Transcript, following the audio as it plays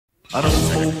I don't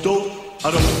smoke dope,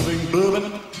 I don't drink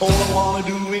bourbon. All I wanna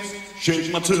do is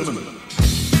shake my turban.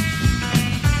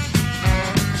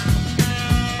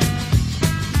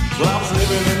 Well, I was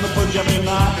living in the Punjabi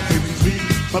night, 50 feet.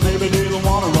 My baby didn't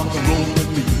wanna rock and roll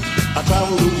with me. I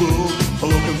traveled the world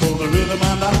looking for the rhythm,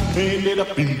 and I ended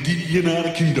up in the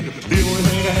United Kingdom. The only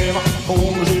thing I ever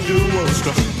wanted to do was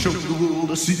to show the world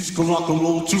the seats can rock and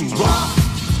roll too. Rock,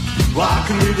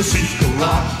 rockin' with the seats can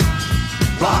rock,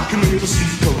 rockin' with the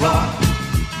seats can rock,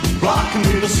 rockin'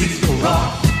 with the seats can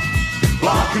rock,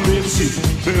 rockin' with the seats.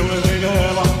 The only thing I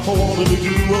ever wanted to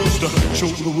do was to show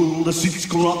the world the seats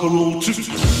can rock and roll too.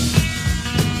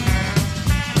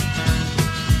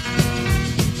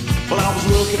 Well, I was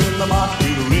working in the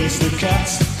market, racing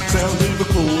cats, selling the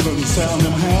clothes and selling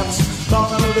them hats,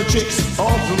 talking to the chicks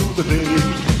all through the day.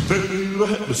 Baby,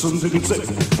 had me something to say.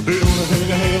 The only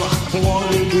thing I ever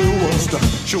wanted to do was to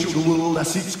show the world that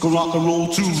seats can rock and roll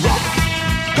too. Rock,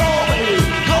 go baby,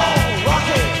 go, rock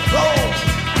it, go.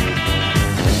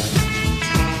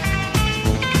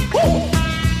 Woo,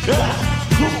 yeah,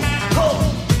 cool, go.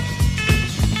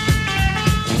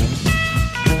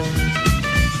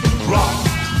 Rock.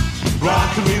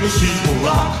 Rockin' with the seat for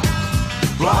rock,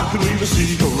 rockin' with the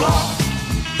seat for rock,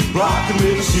 rockin'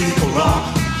 with the seat for rock,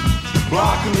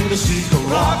 rockin' with the seat for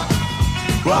rock,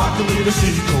 rockin' with the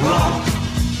seat for rock,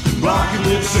 rockin'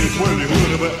 with the seat. Well, you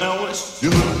heard about Elvis,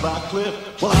 you heard about Cliff.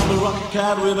 Well, I'm the rocket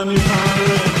cat with a new kind of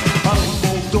rhythm. I don't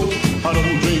smoke dope, I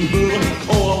don't drink bourbon.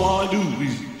 All I wanna do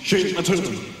is shake my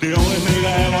turban. The only thing I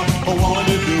ever wanted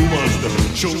to do was to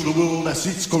show the world that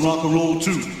seats can rock and roll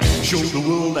too. Show the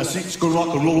world that seats can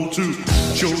rock and roll too.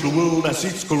 Show the world that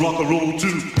seats can rock and roll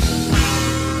too.